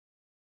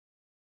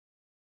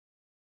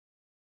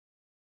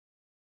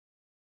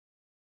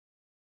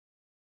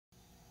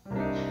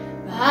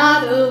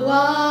窓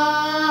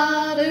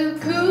はある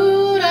暗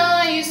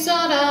い空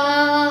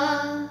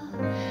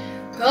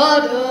鼓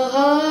動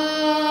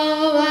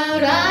は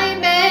雷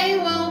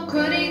鳴を繰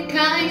り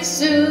返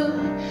す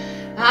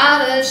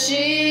嵐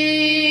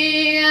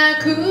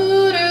が来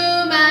る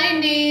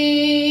前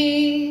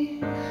に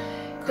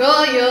今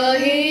宵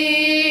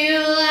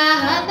は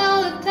あの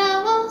歌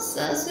を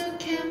授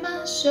け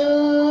ましょ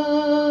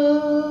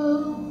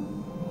う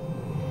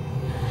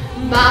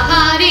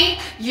Mahari,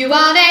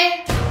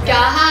 yuare,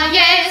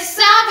 gahaye,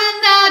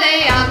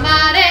 sabanare,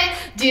 amare,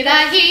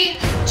 dirahi,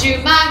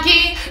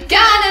 jumagi,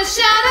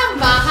 ganashara,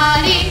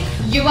 mahari,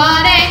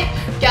 yuare,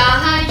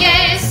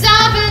 gahaye,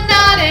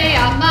 sabanare,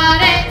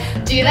 amare,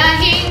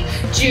 dirahi,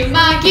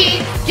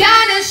 jumagi,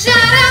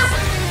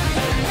 ganashara.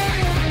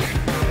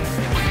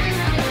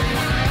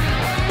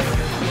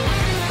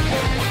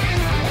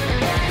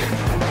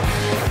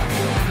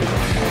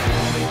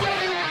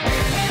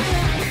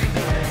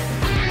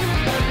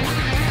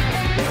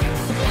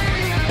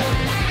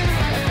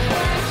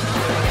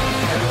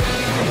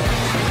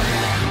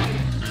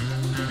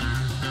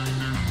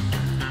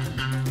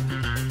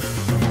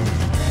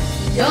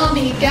 Yo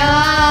mi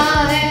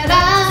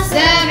gaera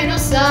se no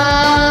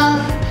sa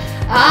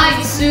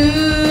Ai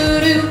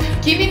suru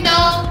kimi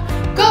no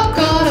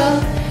kokoro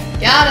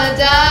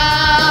Yarada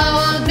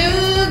o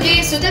nugi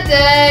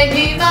sudete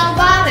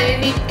Himaware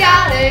ni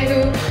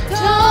kareru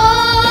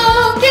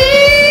Toki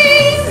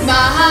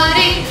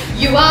Mahari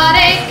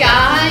yuare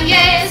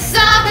gaie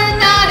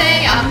Sabanare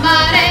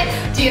amare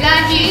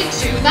Dirahi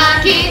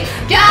chumaki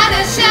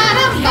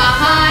Ganashara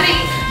mahari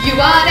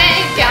Yuare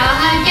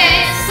gaie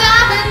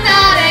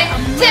Sabanare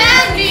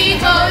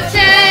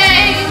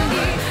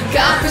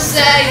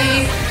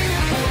Kakusei.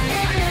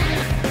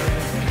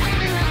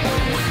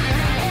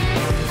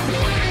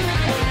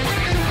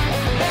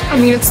 I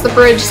mean, it's the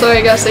bridge, so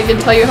I guess I can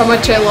tell you how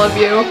much I love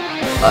you.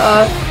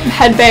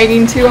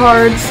 Headbanging too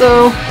hard,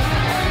 so.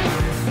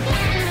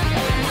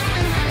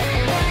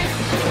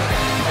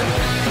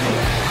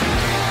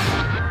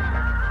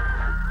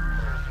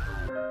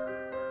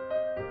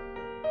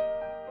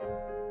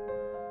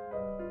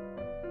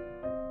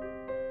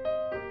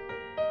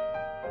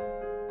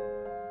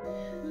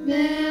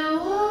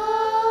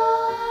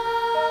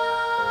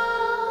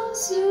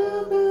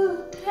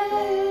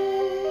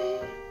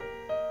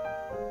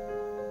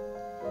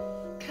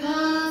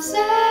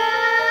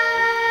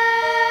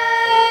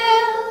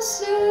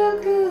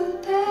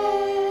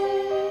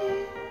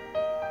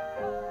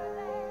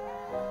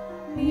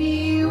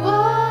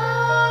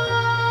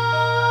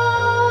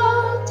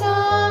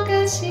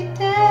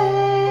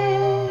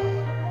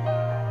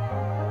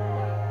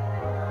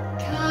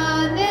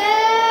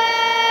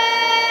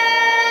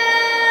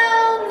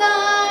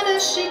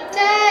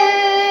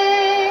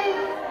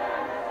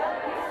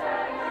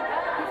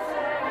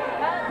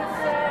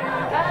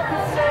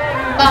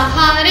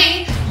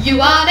 Bahari,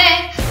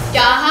 yuare,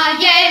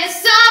 gahaye,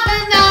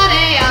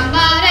 sabanare,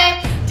 amare,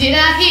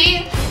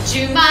 dirahi,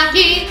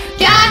 jumagi,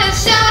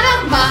 ganashara,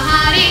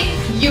 mahari,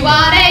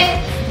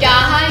 yuare,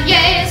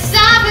 gahaye,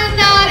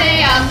 sabanare,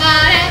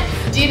 amare,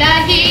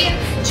 dirahi,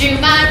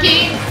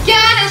 jumagi,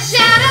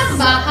 ganashara,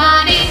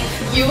 mahari,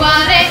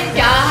 yuare,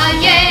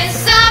 gahaye,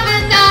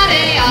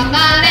 sabanare,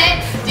 amare,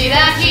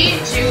 dirahi,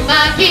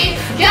 jumagi,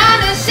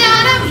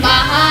 ganashara,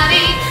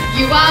 mahari,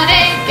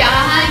 yuare,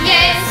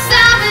 gahaye,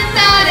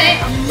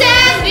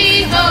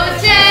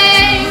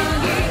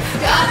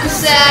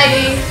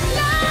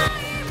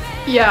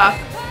 Yeah,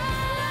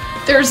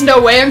 there's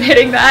no way I'm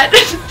hitting that.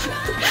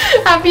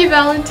 Happy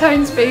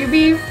Valentine's,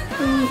 baby.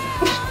 I'm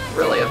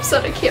really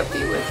upset I can't be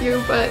with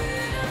you, but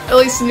at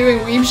least I'm doing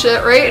weeb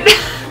shit, right?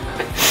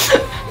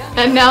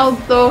 And now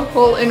the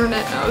whole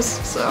internet knows,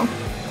 so.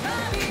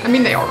 I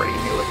mean, they already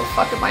knew. What the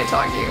fuck am I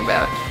talking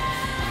about?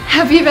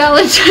 Happy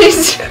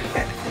Valentine's.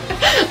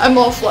 I'm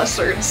all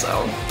flustered,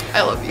 so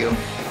I love you.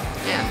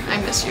 And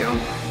I miss you.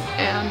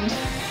 And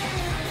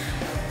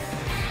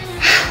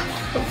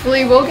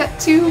hopefully we'll get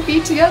to be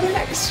together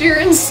next year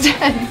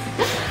instead.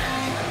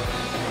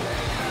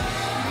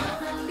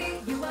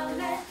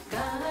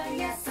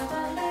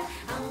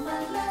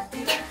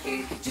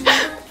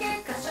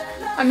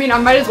 I mean, I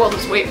might as well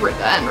just wait for it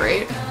to end,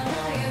 right?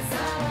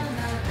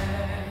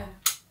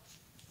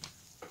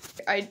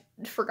 I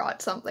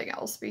forgot something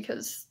else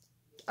because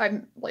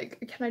I'm like,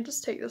 can I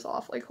just take this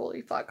off? Like,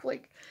 holy fuck.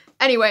 Like,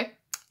 anyway,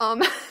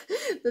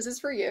 this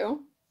is for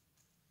you.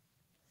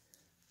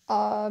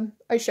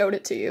 I showed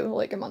it to you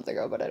like a month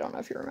ago, but I don't know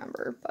if you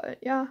remember, but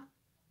yeah,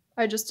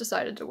 I just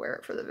decided to wear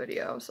it for the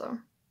video, so.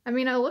 I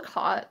mean, I look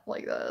hot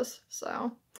like this, so.